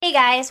Hey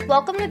guys,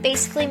 welcome to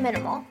Basically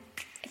Minimal.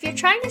 If you're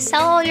trying to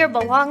sell all your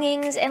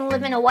belongings and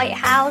live in a white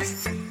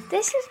house,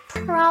 this is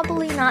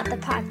probably not the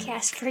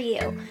podcast for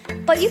you,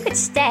 but you could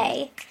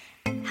stay.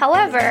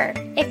 However,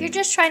 if you're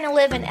just trying to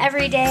live an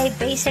everyday,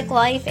 basic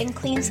life and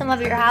clean some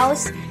of your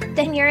house,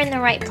 then you're in the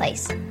right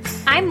place.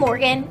 I'm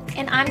Morgan,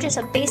 and I'm just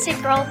a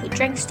basic girl who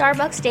drinks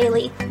Starbucks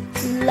daily,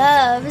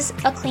 loves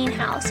a clean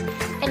house,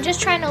 and just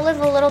trying to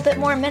live a little bit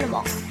more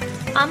minimal.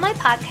 On my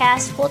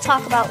podcast, we'll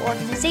talk about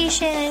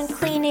organization,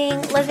 cleaning,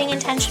 living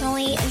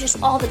intentionally, and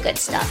just all the good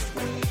stuff.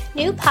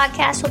 New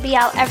podcasts will be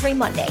out every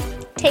Monday.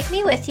 Take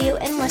me with you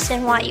and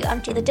listen while you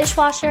empty the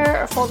dishwasher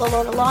or fold a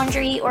load of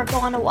laundry or go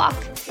on a walk.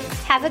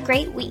 Have a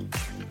great week.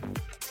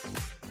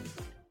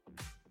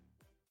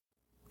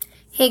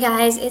 Hey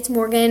guys, it's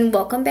Morgan.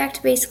 Welcome back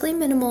to Basically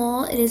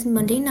Minimal. It is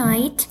Monday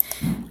night.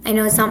 I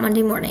know it's not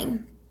Monday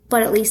morning,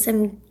 but at least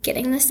I'm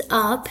getting this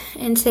up.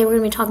 And today we're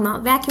going to be talking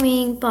about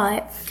vacuuming,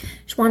 but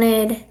just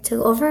wanted to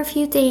go over a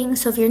few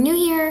things. So if you're new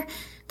here,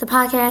 the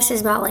podcast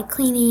is about like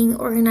cleaning,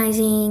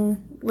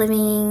 organizing,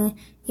 living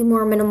a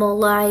more minimal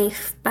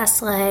life,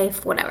 best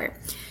life, whatever.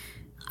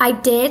 I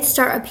did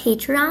start a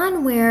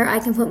Patreon where I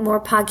can put more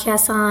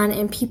podcasts on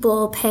and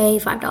people pay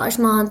 $5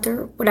 a month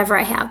or whatever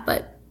I have,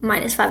 but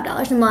mine is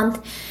 $5 a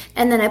month.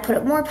 And then I put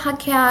up more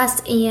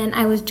podcasts and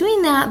I was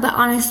doing that, but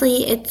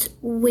honestly, it's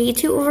way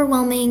too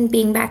overwhelming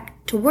being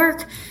back to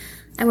work.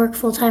 I work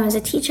full-time as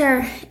a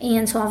teacher,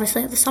 and so obviously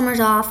I have the summers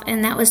off,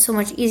 and that was so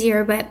much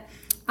easier, but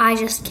I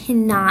just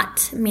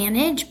cannot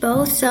manage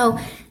both. So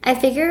I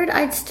figured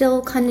I'd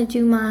still kind of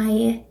do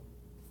my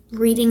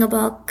reading a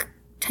book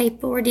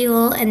type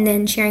ordeal and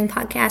then sharing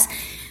podcasts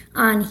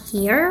on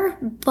here.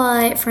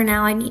 But for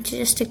now, I need to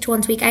just stick to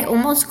once a week. I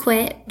almost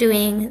quit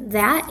doing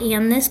that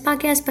and this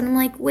podcast, but I'm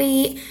like,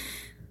 wait,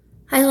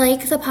 I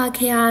like the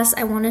podcast.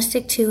 I want to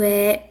stick to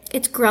it.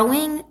 It's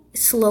growing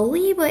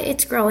slowly, but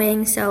it's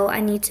growing, so I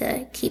need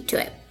to keep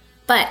to it.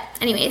 But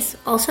anyways,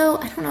 also,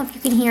 I don't know if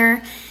you can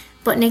hear,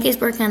 but Nick is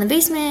working on the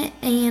basement,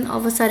 and all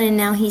of a sudden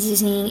now he's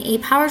using a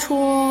power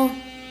tool,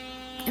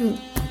 and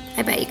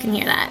I bet you can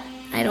hear that.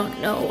 I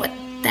don't know what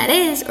that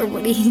is or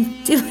what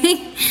he's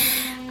doing.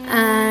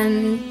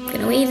 I'm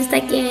gonna wait a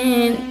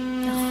second.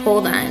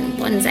 Hold on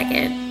 1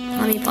 second.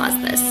 Let me pause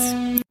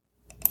this.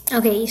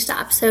 Okay, you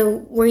stop.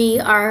 So we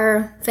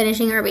are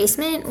finishing our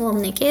basement. Well,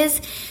 Nick is.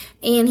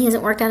 And he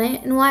hasn't worked on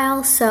it in a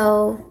while.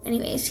 So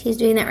anyways, he's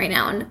doing that right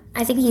now. And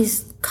I think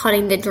he's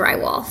cutting the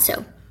drywall.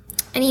 So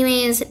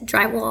anyways,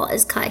 drywall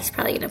is cut. He's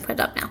probably going to put it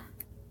up now.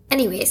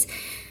 Anyways,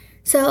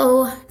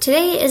 so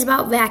today is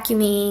about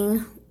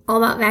vacuuming.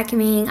 All about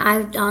vacuuming.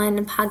 I've done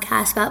a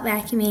podcast about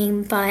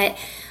vacuuming. But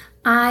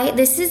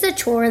this is a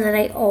chore that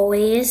I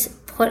always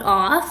put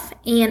off.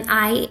 And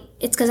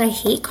it's because I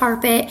hate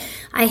carpet.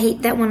 I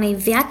hate that when I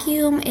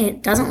vacuum,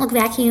 it doesn't look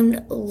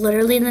vacuumed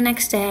literally the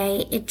next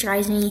day. It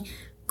drives me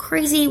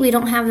crazy. We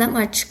don't have that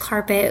much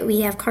carpet.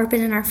 We have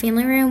carpet in our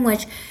family room,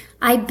 which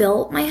I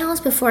built my house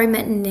before I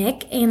met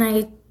Nick, and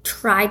I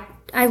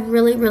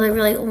really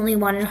only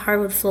wanted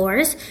hardwood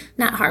floors.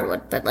 Not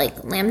hardwood, but like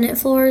laminate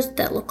floors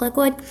that look like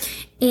wood.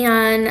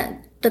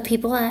 And the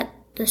people at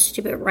the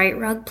stupid Right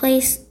Rug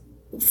place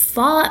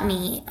fought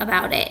me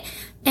about it.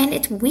 And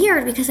it's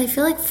weird because I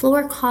feel like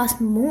floor costs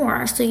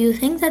more. So you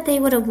think that they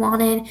would have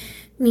wanted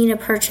me to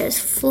purchase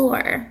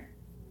floor.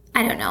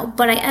 I don't know,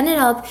 but I ended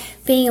up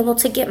being able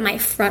to get my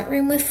front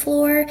room with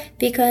floor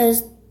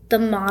because the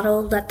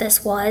model that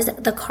this was,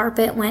 the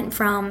carpet went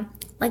from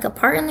like a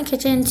part in the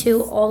kitchen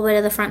to all the way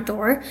to the front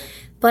door.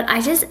 But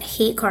I just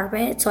hate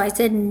carpet, so I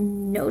said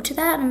no to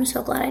that. I'm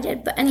so glad I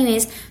did. But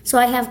anyways, so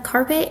I have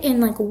carpet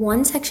in like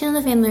one section of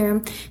the family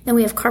room. Then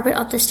we have carpet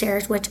up the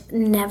stairs, which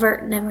never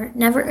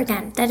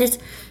again. That is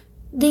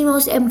the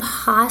most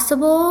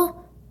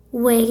impossible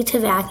way to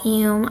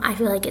vacuum. I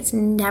feel like it's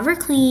never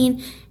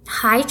clean.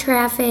 High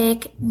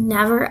traffic,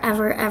 never,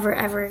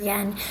 ever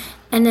again.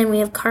 And then we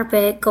have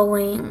carpet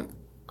going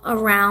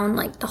around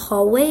like the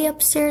hallway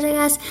upstairs, I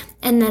guess,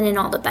 and then in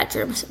all the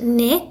bedrooms.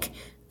 Nick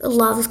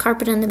loves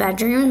carpet in the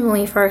bedroom.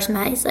 When we first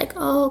met, he's like,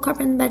 oh,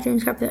 carpet in the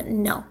bedrooms, carpet.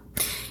 No.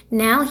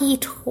 Now he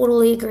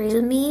totally agrees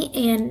with me,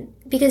 and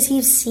because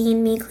he's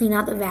seen me clean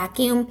out the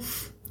vacuum,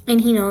 and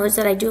he knows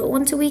that I do it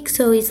once a week,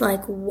 so he's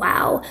like,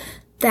 wow,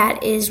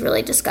 that is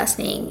really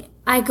disgusting.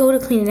 I go to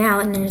clean it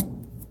out, and there's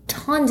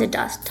tons of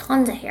dust,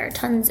 tons of hair,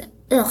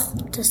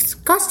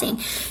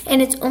 disgusting.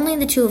 And it's only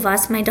the two of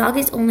us. My dog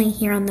is only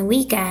here on the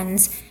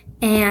weekends,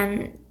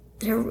 and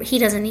he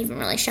doesn't even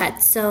really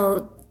shed.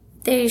 So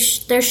there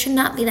should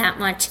not be that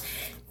much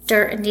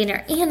dirt and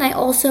dander. And I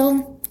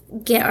also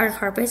get our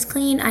carpets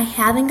clean. I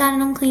haven't gotten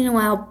them clean in a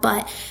while,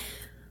 but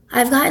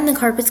I've gotten the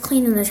carpets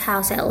clean in this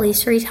house at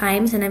least 3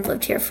 times, and I've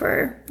lived here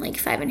for like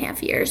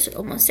 5.5 years,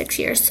 almost 6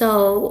 years.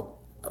 So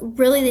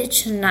really, it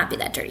should not be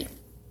that dirty.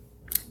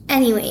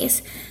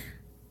 Anyways,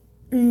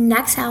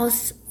 next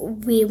house,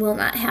 we will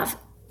not have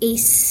a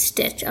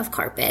stitch of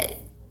carpet.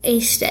 A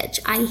stitch.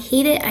 I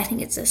hate it. I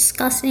think it's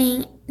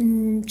disgusting.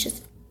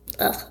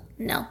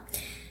 No.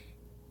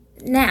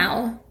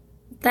 Now,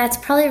 that's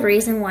probably the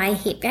reason why I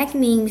hate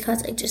vacuuming,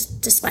 because I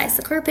just despise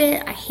the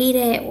carpet. I hate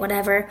it,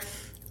 whatever.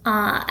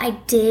 I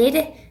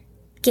did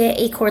get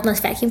a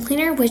cordless vacuum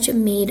cleaner, which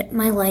made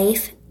my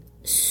life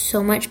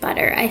so much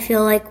better. I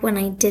feel like when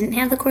I didn't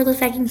have the cordless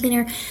vacuum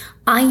cleaner,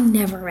 I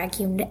never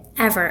vacuumed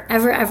ever,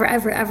 ever, ever,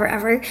 ever, ever,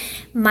 ever.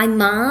 My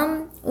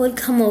mom would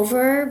come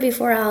over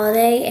before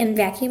holiday and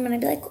vacuum, and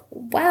I'd be like,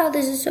 wow,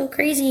 this is so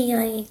crazy.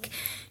 Like,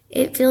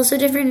 it feels so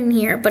different in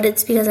here, but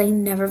it's because I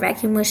never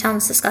vacuumed, which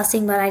sounds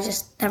disgusting, but I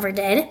just never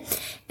did.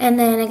 And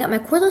then I got my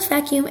cordless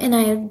vacuum, and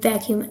I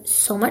vacuum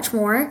so much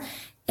more.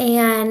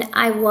 And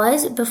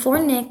before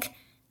Nick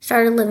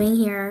started living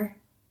here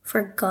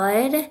for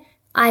good,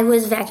 I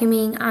was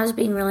vacuuming. I was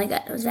being really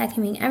good. I was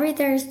vacuuming every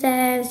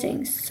Thursday. I was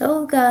doing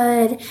so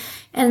good.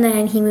 And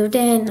then he moved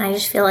in, and I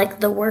just feel like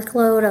the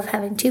workload of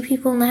having 2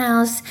 people in the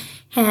house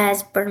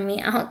has burned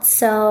me out.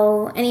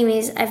 So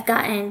anyways, I've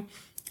gotten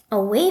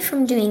away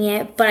from doing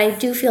it, but I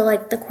do feel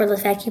like the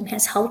cordless vacuum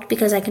has helped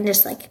because I can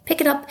just like pick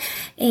it up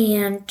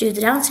and do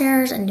the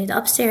downstairs and do the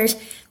upstairs.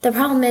 The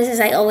problem is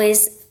I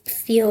always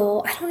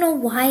feel, I don't know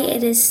why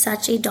it is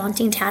such a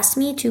daunting task to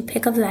me to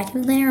pick up the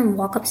vacuum cleaner and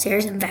walk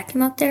upstairs and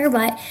vacuum up there,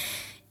 but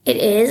it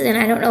is. And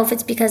I don't know if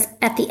it's because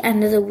at the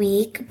end of the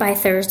week, by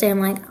Thursday, I'm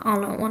like, I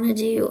don't want to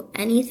do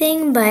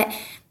anything, but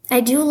I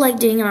do like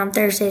doing it on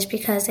Thursdays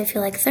because I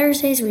feel like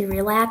Thursdays we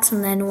relax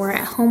and then we're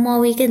at home all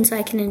weekend, so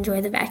I can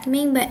enjoy the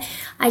vacuuming. But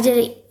I did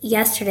it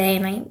yesterday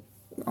and I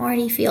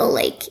already feel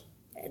like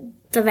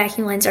the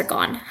vacuum lines are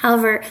gone.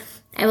 However,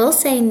 I will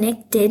say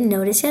Nick did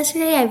notice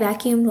yesterday I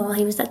vacuumed while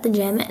he was at the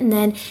gym, and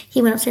then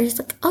he went upstairs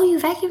like, oh, you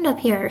vacuumed up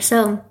here.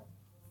 So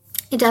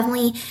it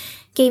definitely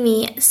gave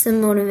me some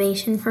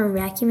motivation for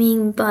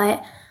vacuuming.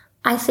 But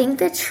I think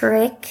the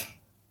trick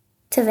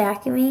to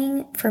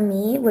vacuuming for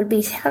me would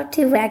be to have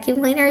 2 vacuum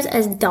cleaners,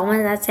 as dumb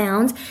as that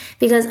sounds,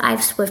 because I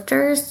have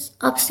Swifters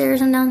upstairs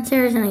and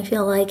downstairs, and I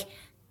feel like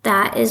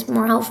that is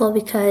more helpful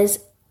because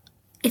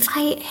if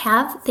I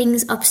have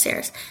things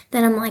upstairs,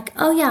 then I'm like,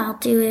 oh yeah, I'll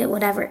do it,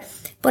 whatever.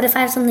 But if I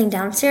have something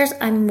downstairs,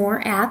 I'm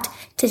more apt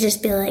to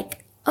just be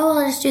like, oh,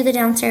 I'll just do the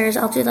downstairs,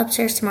 I'll do the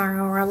upstairs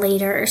tomorrow or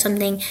later or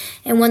something,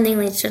 and one thing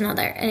leads to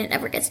another, and it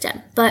never gets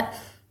done. But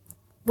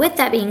with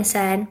that being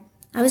said,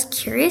 I was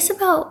curious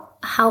about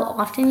how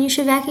often you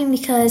should vacuum,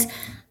 because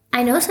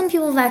I know some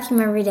people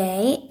vacuum every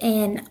day,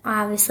 and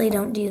I obviously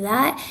don't do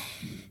that.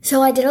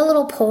 So I did a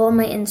little poll on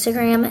my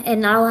Instagram,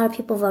 and not a lot of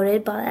people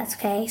voted, but that's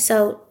okay.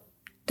 So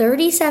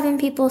 37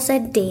 people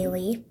said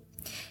daily,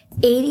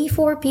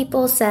 84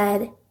 people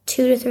said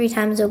 2 to 3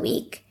 times a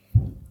week,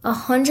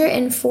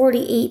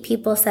 148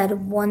 people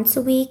said once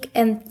a week,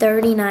 and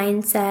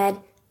 39 said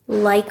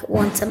like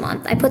once a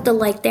month. I put the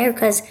like there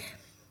because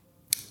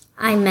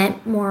I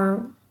meant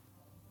more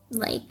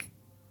like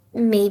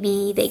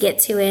maybe they get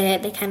to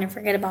it, they kind of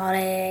forget about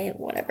it,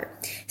 whatever.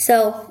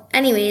 So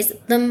anyways,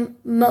 the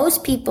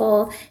most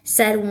people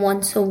said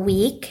once a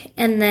week,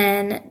 and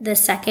then the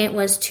second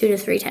was 2 to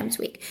 3 times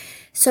a week.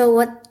 So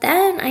what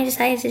then I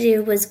decided to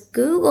do was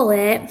Google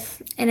it,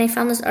 and I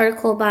found this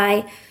article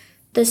by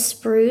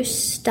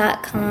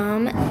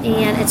thespruce.com,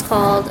 and it's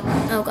called,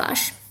 oh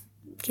gosh,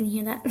 can you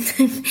hear that?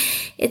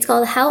 It's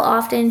called How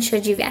Often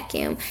Should You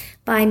Vacuum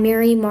by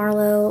Mary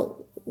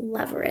Marlowe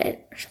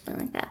Leverett or something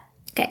like that.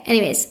 Okay,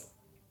 anyways,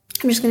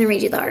 I'm just going to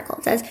read you the article.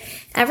 It says,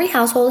 every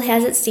household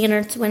has its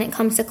standards when it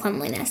comes to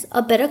cleanliness.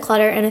 A bit of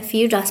clutter and a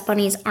few dust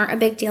bunnies aren't a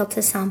big deal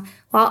to some,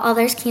 while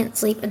others can't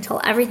sleep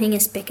until everything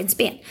is spick and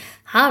span.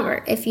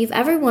 However, if you've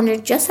ever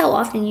wondered just how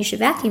often you should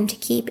vacuum to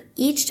keep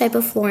each type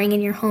of flooring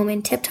in your home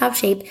in tip-top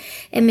shape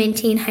and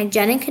maintain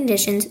hygienic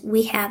conditions,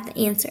 we have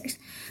the answers.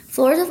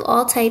 Floors of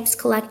all types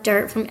collect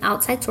dirt from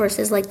outside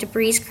sources like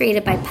debris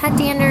created by pet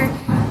dander,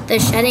 the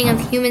shedding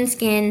of human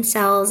skin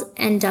cells,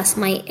 and dust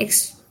mite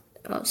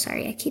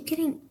I keep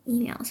getting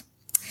emails.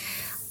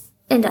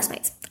 And dust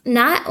mites.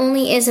 Not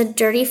only is a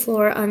dirty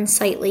floor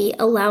unsightly,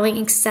 allowing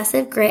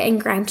excessive grit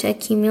and grime to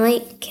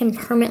accumulate can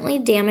permanently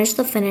damage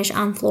the finish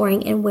on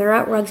flooring and wear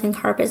out rugs and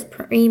carpets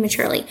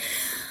prematurely.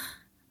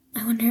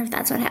 I wonder if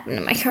that's what happened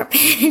to my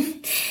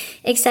carpet.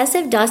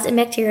 Excessive dust and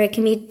bacteria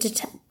can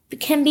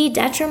be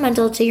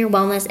detrimental to your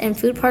wellness, and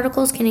food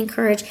particles can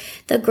encourage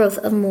the growth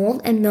of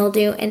mold and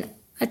mildew and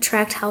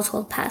attract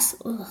household pests.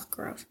 Ugh,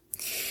 gross.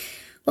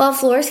 While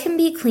floors can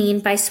be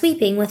cleaned by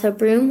sweeping with a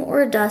broom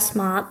or a dust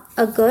mop,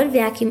 a good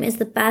vacuum is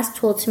the best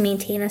tool to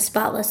maintain a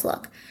spotless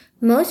look.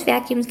 Most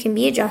vacuums can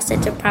be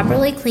adjusted to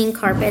properly clean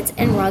carpets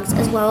and rugs,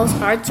 as well as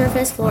hard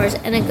surface floors,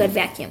 and a good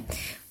vacuum.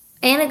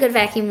 And a good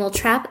vacuum will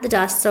trap the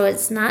dust so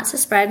it's not to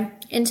spread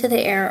into the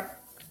air,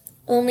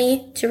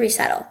 only to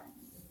resettle.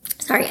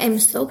 Sorry, I'm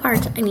so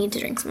parched. I need to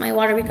drink some of my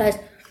water because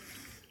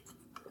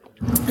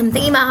I'm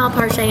thinking about how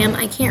parched I am.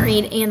 I can't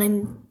read, and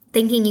I'm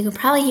thinking you can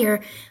probably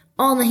hear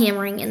all the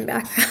hammering in the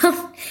background.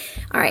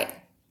 All right.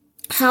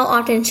 How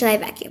often should I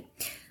vacuum?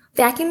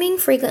 Vacuuming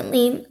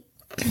frequently.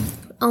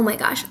 Oh my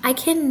gosh. I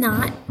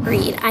cannot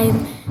read.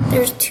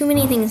 There's too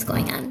many things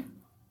going on.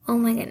 Oh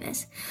my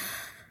goodness.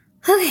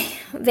 Okay.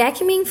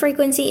 Vacuuming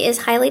frequency is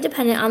highly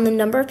dependent on the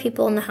number of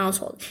people in the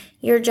household,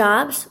 your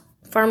jobs,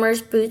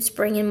 Farmers' boots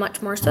bring in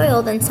much more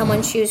soil than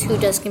someone's shoes who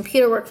does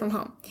computer work from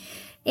home.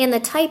 And the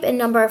type and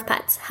number of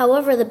pets.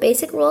 However, the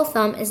basic rule of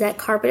thumb is that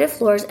carpeted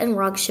floors and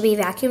rugs should be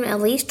vacuumed at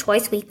least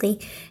twice weekly,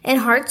 and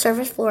hard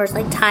surface floors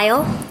like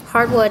tile,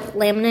 hardwood,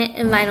 laminate,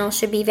 and vinyl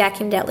should be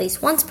vacuumed at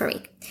least once per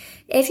week.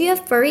 If you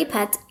have furry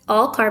pets,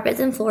 all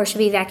carpets and floors should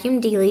be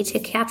vacuumed daily to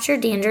capture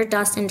dander,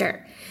 dust, and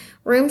dirt.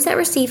 Rooms that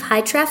receive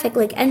high traffic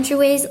like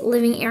entryways,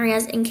 living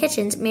areas, and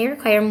kitchens may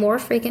require more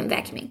frequent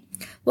vacuuming,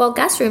 while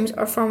guest rooms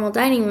or formal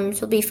dining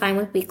rooms will be fine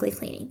with weekly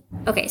cleaning.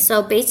 Okay,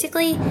 so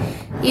basically,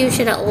 you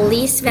should at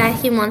least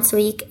vacuum once a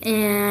week,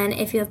 and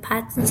if you have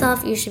pets and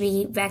stuff, you should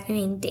be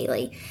vacuuming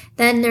daily.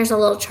 Then there's a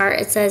little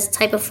chart. It says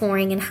type of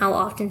flooring and how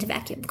often to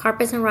vacuum.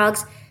 Carpets and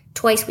rugs,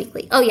 twice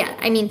weekly. Oh yeah,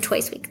 I mean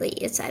twice weekly,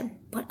 it said.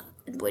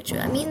 Which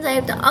means I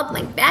have to up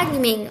my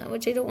vacuuming,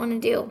 which I don't want to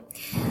do.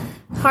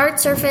 Hard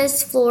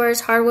surface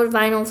floors, hardwood,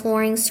 vinyl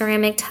flooring,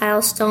 ceramic,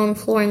 tile, stone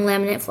flooring,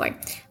 laminate flooring.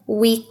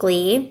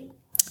 Weekly.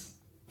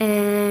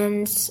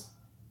 And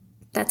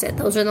that's it.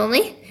 Those are the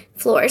only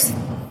floors.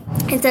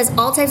 It says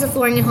all types of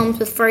flooring in homes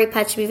with furry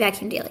pets should be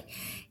vacuumed daily.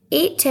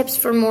 8 tips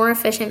for more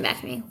efficient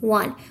vacuuming.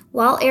 1.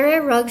 While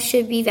area rugs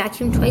should be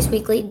vacuumed twice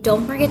weekly,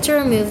 don't forget to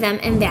remove them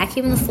and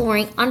vacuum the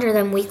flooring under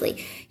them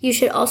weekly. You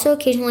should also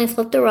occasionally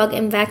flip the rug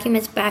and vacuum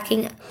its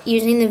backing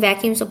using the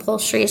vacuum's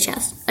upholstery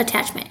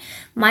attachment.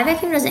 My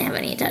vacuum doesn't have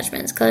any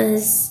attachments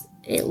because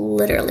it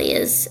literally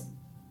is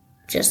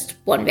just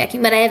one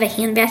vacuum. But I have a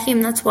hand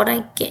vacuum. That's what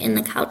I get in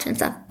the couch and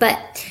stuff. But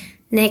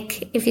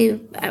Nick, if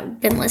you've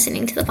been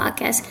listening to the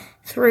podcast,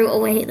 threw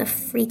away the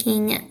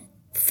freaking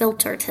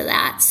filter to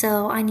that,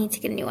 so I need to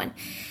get a new one.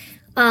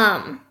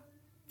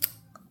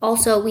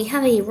 Also, we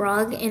have a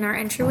rug in our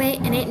entryway,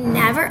 and it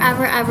never,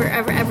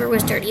 ever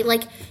was dirty.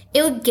 Like,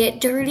 it would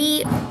get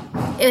dirty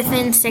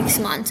within 6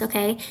 months,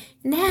 okay?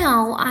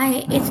 Now,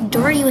 it's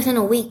dirty within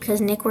a week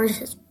because Nick wears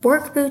his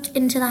work boots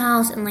into the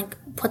house and, like,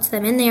 puts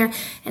them in there,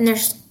 and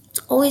it's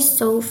always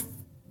so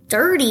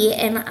dirty,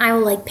 and I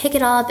will, like, pick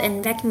it up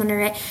and vacuum under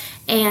it,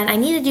 and I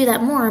need to do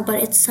that more, but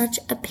it's such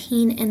a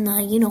pain in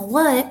the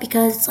you-know-what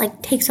because it's,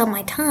 like, takes up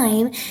my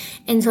time,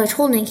 and so I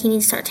told Nick he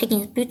needs to start taking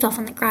his boots off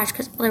in the garage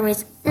because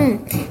otherwise,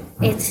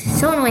 it's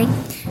so annoying.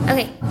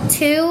 Okay,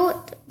 2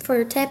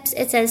 for tips.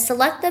 It says,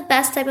 select the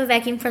best type of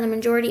vacuum for the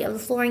majority of the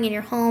flooring in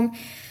your home.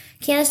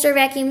 Canister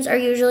vacuums are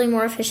usually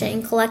more efficient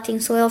in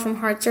collecting soil from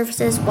hard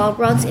surfaces, while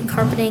rugs and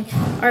carpeting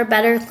are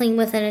better cleaned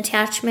with an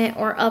attachment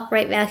or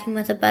upright vacuum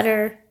with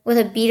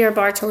a beater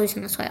bar to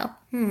loosen the soil.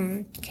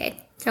 Okay.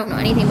 Don't know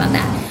anything about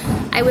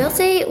that. I will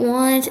say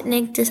once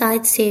Nick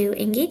decides to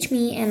engage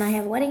me and I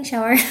have a wedding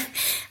shower,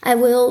 I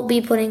will be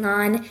putting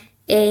on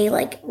a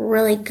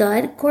really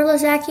good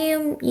cordless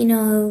vacuum. You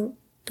know,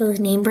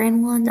 those name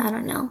brand ones. I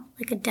don't know,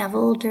 like a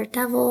Dirt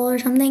Devil or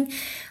something.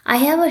 I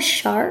have a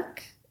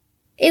Shark.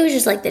 It was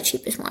just like the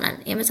cheapest one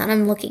on Amazon.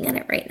 I'm looking at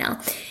it right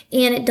now.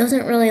 And it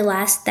doesn't really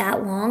last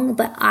that long,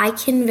 but I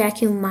can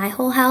vacuum my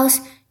whole house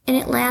and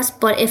it lasts.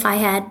 But if I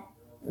had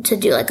to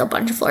do like a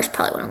bunch of floors,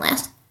 probably wouldn't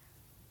last.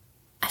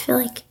 I feel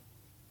like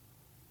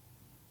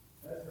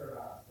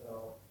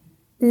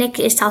Nick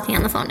is talking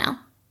on the phone now.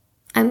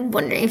 I'm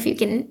wondering if you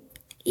can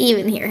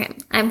even hear him.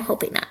 I'm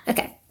hoping not.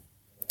 Okay.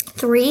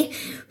 3,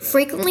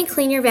 frequently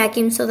clean your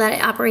vacuum so that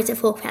it operates at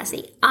full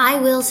capacity. I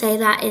will say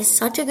that is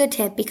such a good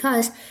tip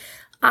because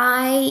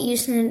I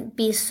used to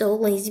be so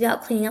lazy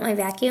about cleaning up my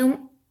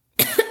vacuum.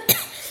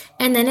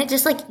 And then it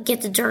just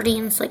gets dirty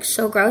and it's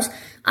so gross.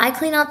 I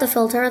clean out the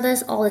filter of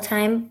this all the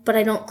time, but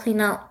I don't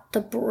clean out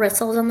the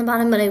bristles on the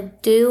bottom. But I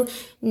do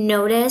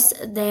notice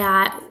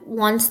that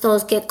once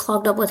those get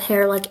clogged up with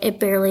hair, it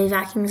barely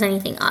vacuums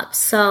anything up.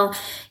 So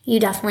you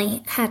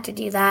definitely have to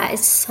do that.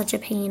 It's such a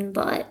pain,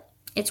 but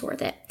it's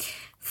worth it.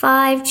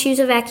 5, choose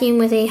a vacuum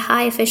with a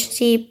high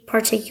efficiency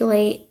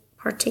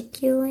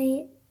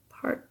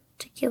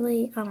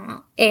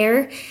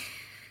air.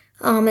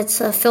 It's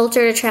a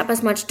filter to trap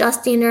as much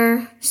dust,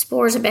 dander,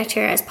 spores, and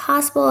bacteria as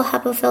possible. A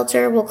HEPA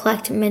filter will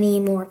collect many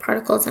more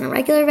particles than a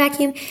regular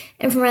vacuum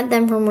and prevent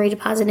them from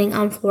redepositing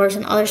on floors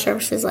and other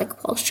surfaces like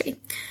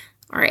upholstery.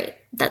 All right,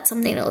 that's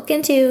something to look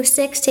into.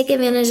 6, take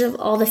advantage of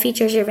all the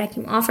features your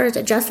vacuum offers.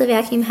 Adjust the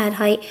vacuum head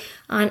height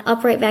on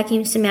upright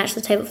vacuums to match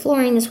the type of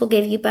flooring. This will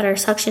give you better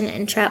suction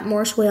and trap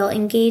more soil.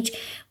 Engage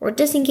or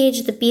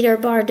disengage the beater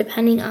bar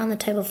depending on the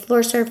type of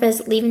floor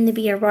surface. Leaving the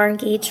beater bar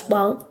engaged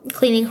while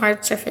cleaning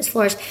hard surface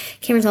floors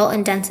can result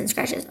in dents and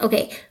scratches.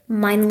 Okay,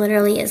 mine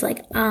literally is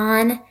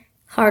on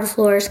hard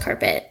floors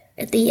carpet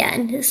at the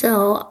end,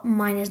 so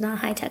mine is not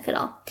high-tech at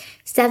all.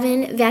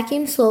 7,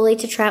 vacuum slowly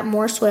to trap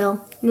more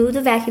soil. Move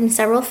the vacuum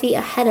several feet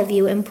ahead of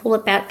you and pull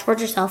it back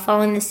towards yourself,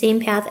 following the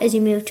same path as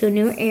you move to a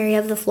new area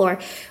of the floor.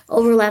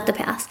 Overlap the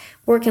paths.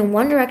 Work in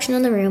one direction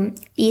of the room,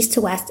 east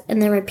to west,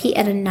 and then repeat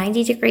at a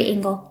 90-degree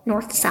angle,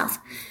 north to south.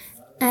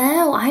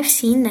 Oh, I've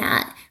seen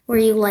that, where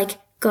you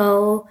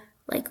go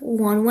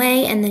one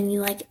way and then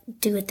you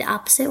do it the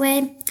opposite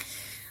way.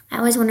 I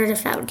always wondered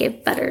if that would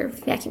give better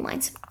vacuum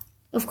lines.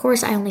 Of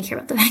course, I only care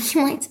about the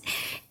vacuum lines.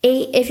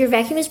 8, if your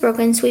vacuum is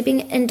broken,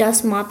 sweeping and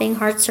dust mopping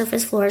hard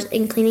surface floors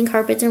and cleaning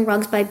carpets and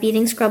rugs by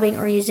beating, scrubbing,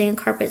 or using a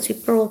carpet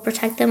sweeper will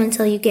protect them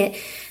until you get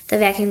the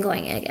vacuum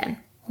going again.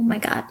 Oh my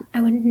God,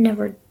 I would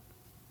never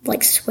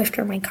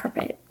Swiffer my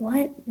carpet.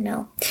 What?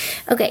 No.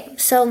 Okay,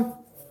 so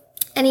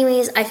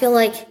anyways, I feel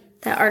like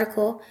that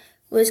article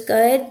was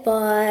good,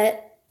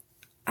 but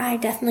I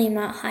definitely am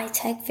not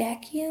high-tech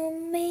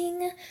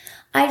vacuuming.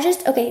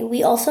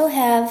 We also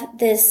have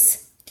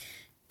this,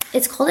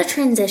 it's called a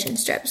transition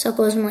strip. So it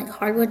goes from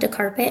hardwood to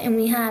carpet, and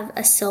we have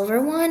a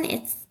silver one.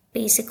 It's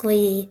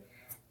basically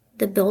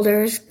the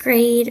builder's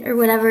grade or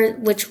whatever,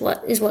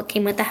 is what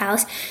came with the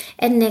house.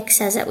 And Nick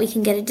says that we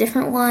can get a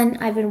different one.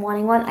 I've been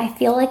wanting one. I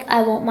feel like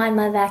I won't mind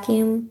my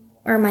vacuum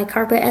or my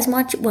carpet as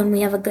much when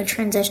we have a good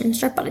transition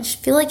strip, but I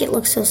just feel like it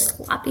looks so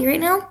sloppy right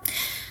now.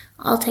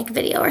 I'll take a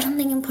video or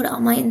something and put it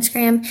on my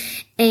Instagram.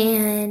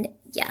 And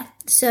yeah,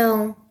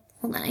 so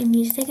hold on. I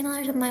need to take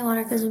another sip of my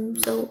water because I'm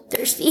so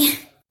thirsty.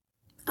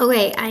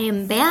 Okay, I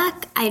am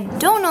back. I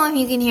don't know if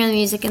you can hear the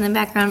music in the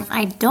background.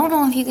 I don't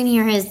know if you can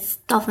hear his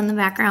stuff in the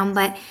background,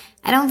 but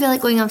I don't feel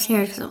like going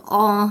upstairs because I'm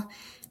all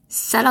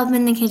set up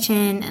in the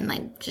kitchen and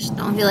I just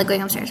don't feel like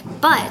going upstairs.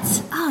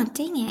 But, oh,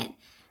 dang it.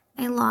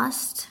 I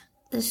lost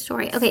the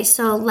story. Okay,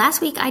 so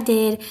last week I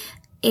did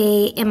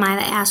Am I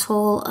the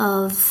Asshole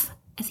of,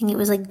 I think it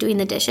was doing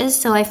the dishes.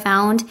 So I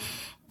found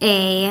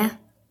a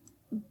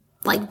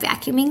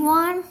vacuuming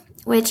one,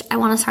 which I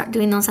want to start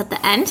doing those at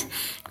the end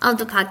of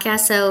the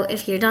podcast. So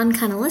if you're done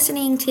kind of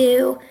listening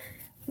to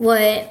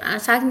what I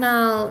was talking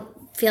about,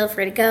 feel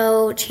free to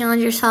go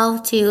challenge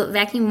yourself to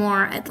vacuum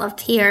more. I'd love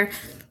to hear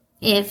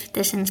if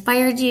this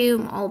inspired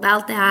you. I'm all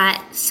about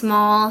that.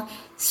 Small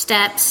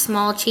steps,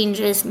 small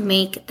changes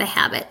make the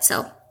habit.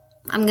 So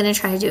I'm going to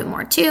try to do it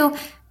more too.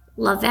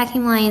 Love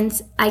vacuum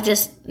lines.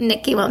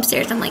 Nick came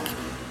upstairs.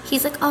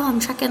 He's like, oh, I'm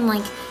checking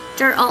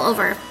dirt all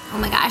over. Oh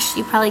my gosh,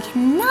 you probably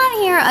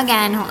cannot hear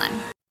again. Hold on.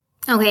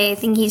 Okay, I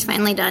think he's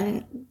finally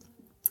done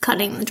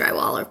cutting the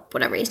drywall or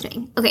whatever he's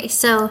doing. Okay,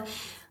 so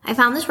I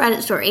found this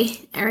Reddit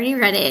story. I already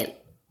read it.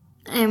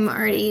 I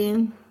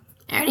already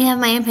have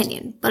my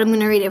opinion, but I'm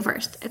going to read it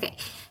first. Okay,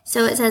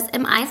 so it says,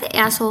 am I the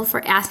asshole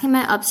for asking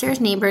my upstairs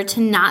neighbor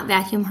to not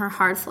vacuum her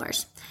hard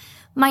floors?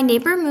 My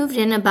neighbor moved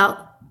in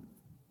about...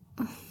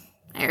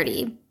 I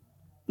already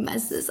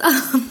messed this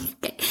up.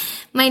 Okay.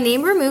 My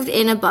neighbor moved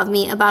in above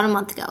me about a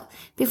month ago.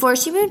 Before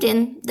she moved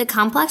in, the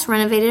complex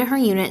renovated her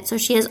unit so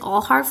she has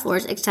all hard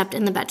floors except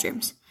in the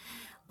bedrooms.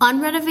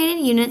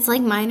 Unrenovated units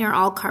like mine are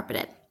all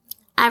carpeted.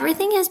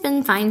 Everything has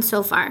been fine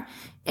so far,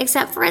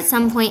 except for at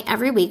some point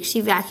every week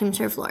she vacuums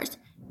her floors.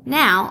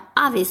 Now,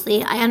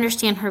 obviously, I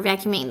understand her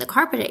vacuuming the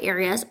carpeted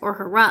areas or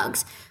her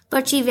rugs,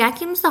 but she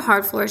vacuums the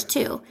hard floors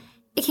too.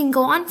 It can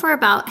go on for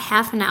about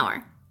half an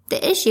hour.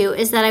 The issue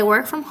is that I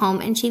work from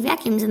home and she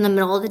vacuums in the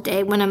middle of the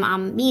day when I'm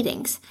on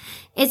meetings.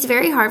 It's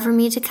very hard for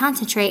me to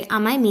concentrate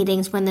on my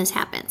meetings when this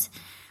happens.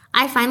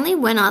 I finally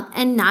went up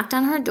and knocked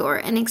on her door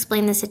and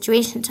explained the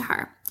situation to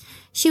her.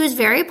 She was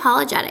very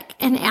apologetic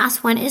and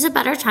asked when is a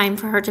better time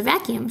for her to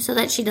vacuum so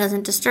that she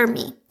doesn't disturb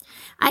me.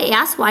 I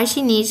asked why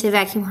she needs to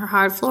vacuum her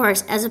hard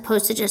floors as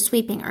opposed to just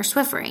sweeping or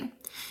Swiffering.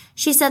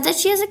 She said that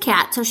she has a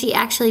cat, so she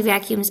actually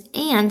vacuums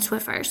and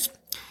Swiffers.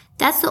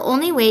 That's the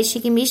only way she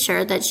can be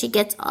sure that she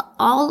gets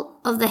all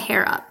of the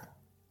hair up.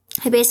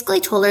 I basically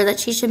told her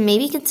that she should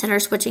maybe consider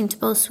switching to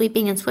both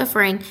sweeping and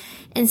Swiffering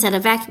instead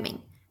of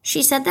vacuuming.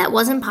 She said that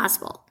wasn't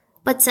possible,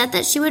 but said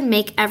that she would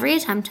make every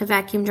attempt to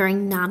vacuum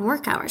during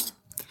non-work hours.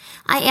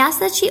 I asked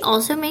that she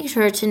also make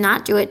sure to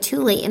not do it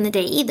too late in the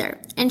day either,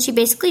 and she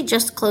basically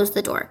just closed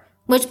the door,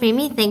 which made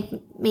me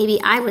think maybe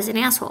I was an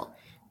asshole.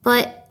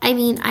 But,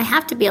 I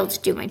have to be able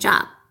to do my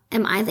job.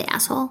 Am I the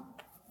asshole?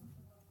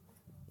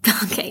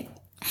 Okay.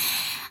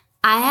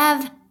 I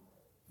have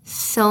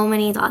so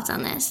many thoughts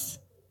on this.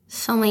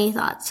 So many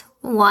thoughts.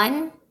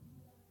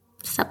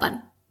 Step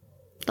one.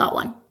 Thought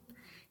one.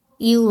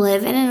 You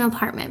live in an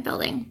apartment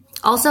building.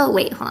 Also,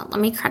 wait, hold on.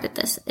 Let me credit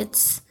this.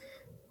 It's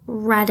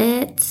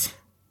Reddit.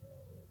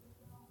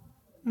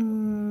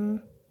 Oh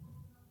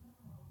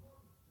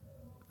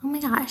my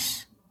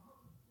gosh.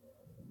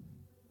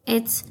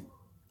 It's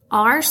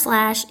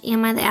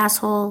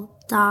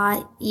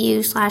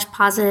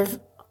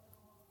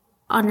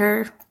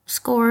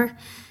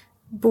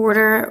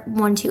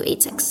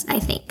r/amitheasshole.u/positive_border1286, I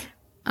think.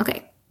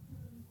 Okay.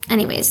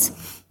 Anyways.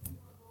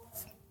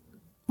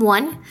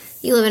 1,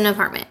 you live in an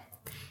apartment.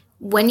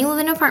 When you live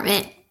in an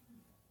apartment,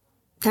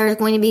 there's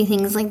going to be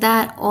things like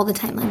that all the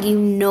time.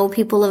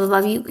 People live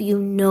above you.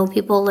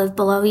 People live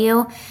below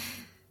you.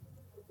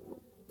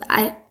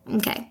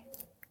 Okay.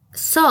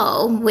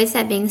 So, with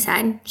that being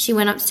said, she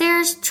went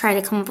upstairs, tried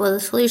to come up with a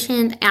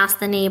solution, asked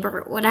the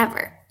neighbor,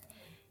 whatever.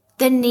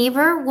 The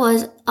neighbor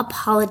was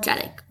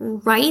apologetic.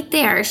 Right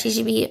there, she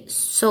should be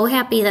so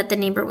happy that the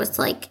neighbor was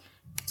like,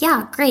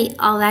 yeah, great,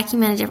 I'll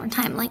vacuum at a different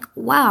time.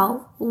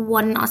 Wow,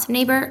 what an awesome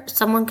neighbor.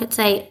 Someone could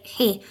say,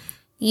 hey,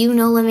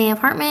 living in an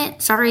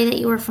apartment, sorry that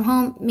you work from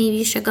home, maybe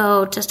you should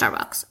go to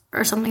Starbucks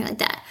or something like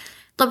that.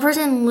 The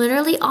person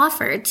literally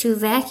offered to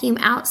vacuum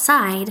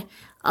outside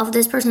of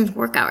this person's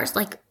work hours,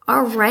 like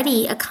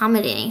already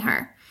accommodating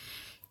her.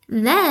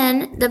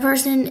 Then the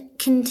person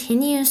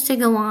continues to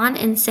go on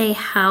and say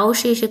how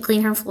she should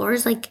clean her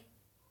floors. Like,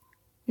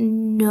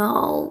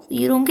 no,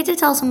 you don't get to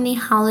tell somebody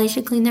how they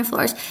should clean their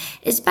floors,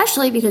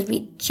 especially because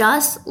we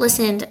just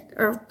read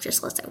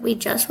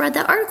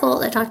the article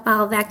that talked about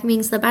how vacuuming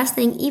is the best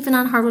thing, even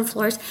on hardwood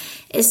floors,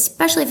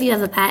 especially if you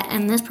have a pet,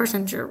 and this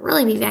person should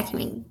really be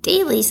vacuuming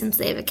daily since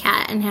they have a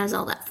cat and has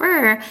all that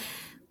fur,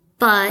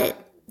 but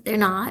they're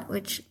not,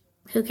 which,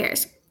 who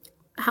cares?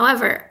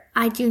 However,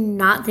 I do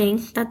not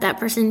think that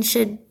person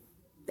should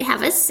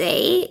have a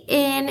say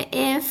in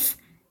if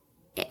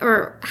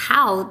or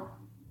how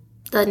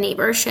the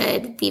neighbor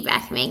should be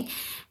vacuuming.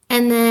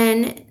 And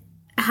then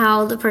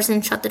how the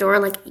person shut the door,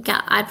 like,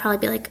 yeah, I'd probably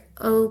be like,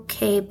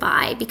 okay,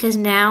 bye. Because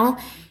now,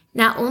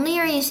 not only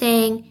are you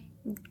saying,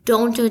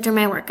 don't do it during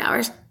my work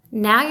hours,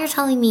 now you're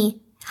telling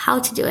me how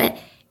to do it.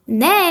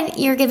 And then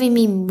you're giving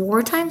me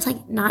more times,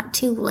 like, not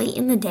too late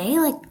in the day.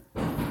 Like,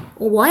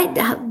 what?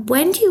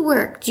 When do you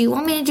work? Do you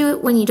want me to do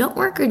it when you don't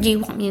work, or do you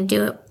want me to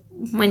do it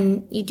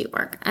when you do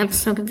work? I'm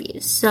so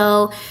confused.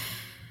 So,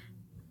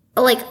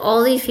 like,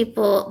 all these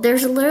people,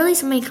 there's literally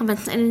so many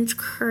comments, and it's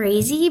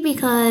crazy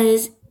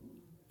because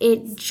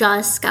it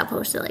just got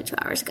posted like 2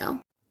 hours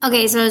ago.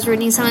 Okay, so I was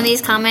reading some of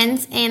these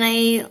comments, and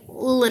I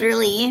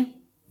literally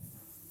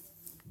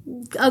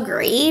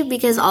agree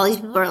because all these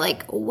people are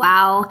like,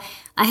 wow,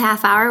 a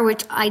half hour,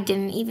 which I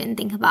didn't even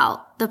think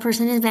about. The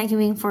person is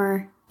vacuuming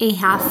for a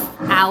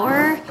half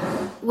hour,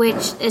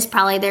 which is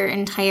probably their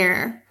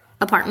entire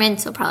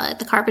apartment, so probably like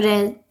the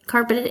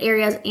carpeted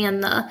areas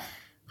and the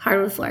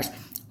hardwood floors.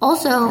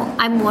 Also,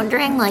 I'm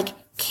wondering, like,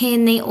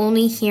 can they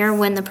only hear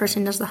when the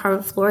person does the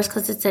hardwood floors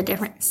because it's a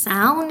different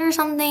sound or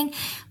something?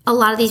 A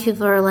lot of these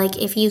people are like,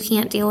 if you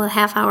can't deal with a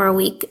half hour a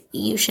week,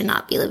 you should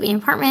not be living in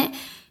an apartment,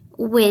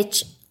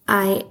 which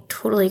I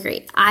totally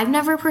agree. I've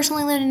never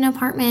personally lived in an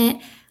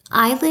apartment.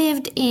 I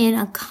lived in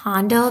a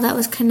condo that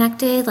was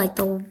connected, like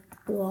the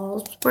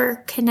walls were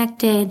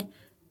connected,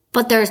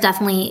 but there's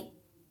definitely,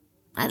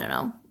 I don't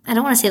know. I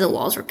don't want to say the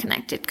walls were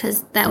connected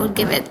because that would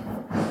give it,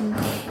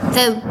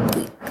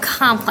 the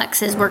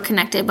complexes were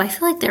connected, but I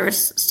feel like there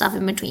was stuff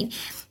in between.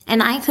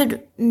 And I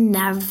could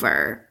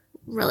never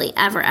really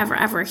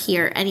ever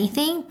hear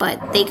anything,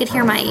 but they could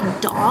hear my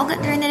dog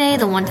during the day.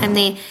 The one time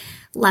they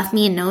left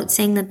me a note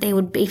saying that they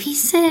would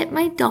babysit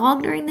my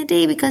dog during the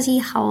day because he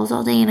howls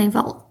all day, and I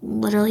felt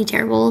literally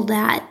terrible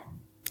that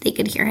they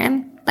could hear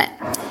him. But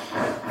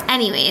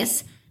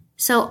anyways,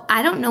 so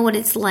I don't know what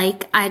it's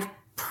like. I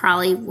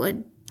probably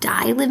would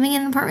die living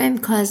in an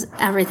apartment because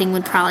everything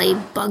would probably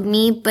bug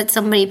me. But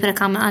somebody put a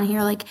comment on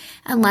here like,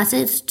 unless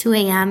it's 2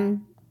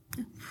 a.m.,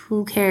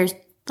 who cares?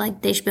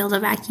 Like, they should be able to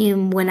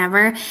vacuum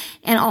whenever.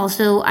 And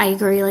also, I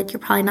agree, like, you're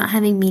probably not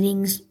having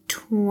meetings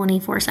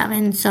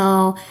 24/7,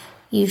 so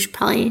you should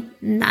probably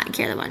not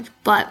care that much.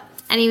 But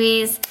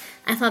anyways,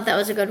 I thought that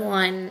was a good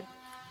one.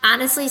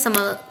 Honestly,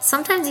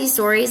 sometimes these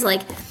stories,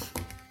 like,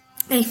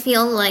 I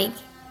feel like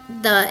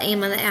the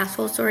aim of the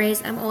asshole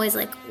stories, I'm always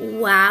like,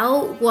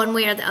 wow, one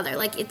way or the other.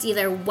 Like, it's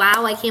either,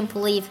 wow, I can't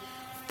believe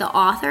the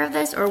author of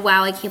this, or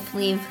wow, I can't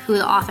believe who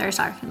the author is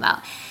talking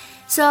about.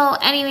 So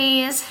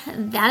anyways,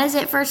 that is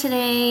it for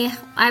today.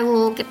 I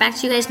will get back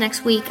to you guys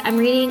next week. I'm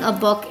reading a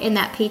book in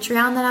that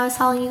Patreon that I was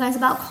telling you guys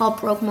about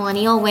called Broke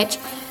Millennial, which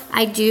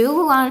I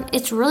do want.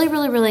 It's really,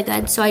 really, really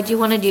good. So I do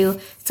want to do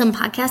some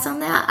podcasts on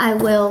that. I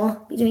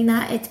will be doing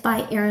that. It's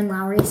by Erin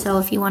Lowry. So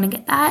if you want to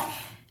get that,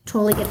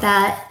 totally get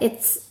that.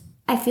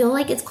 I feel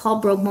like it's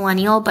called Broke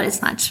Millennial, but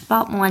it's not just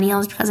about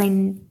millennials because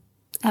I'm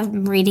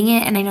reading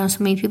it, and I know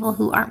so many people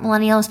who aren't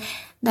millennials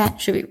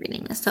that should be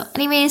reading this. So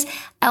anyways,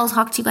 I will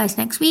talk to you guys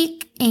next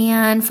week,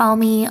 and follow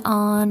me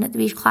on the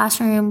Beach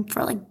Classroom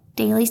for like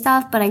daily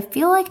stuff, but I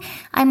feel like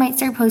I might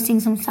start posting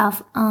some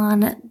stuff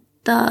on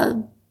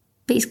the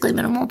Basically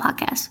Minimal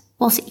podcast.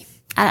 We'll see.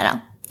 I don't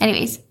know.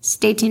 Anyways,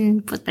 stay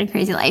tuned with my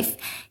crazy life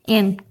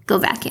and go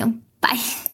vacuum. Bye.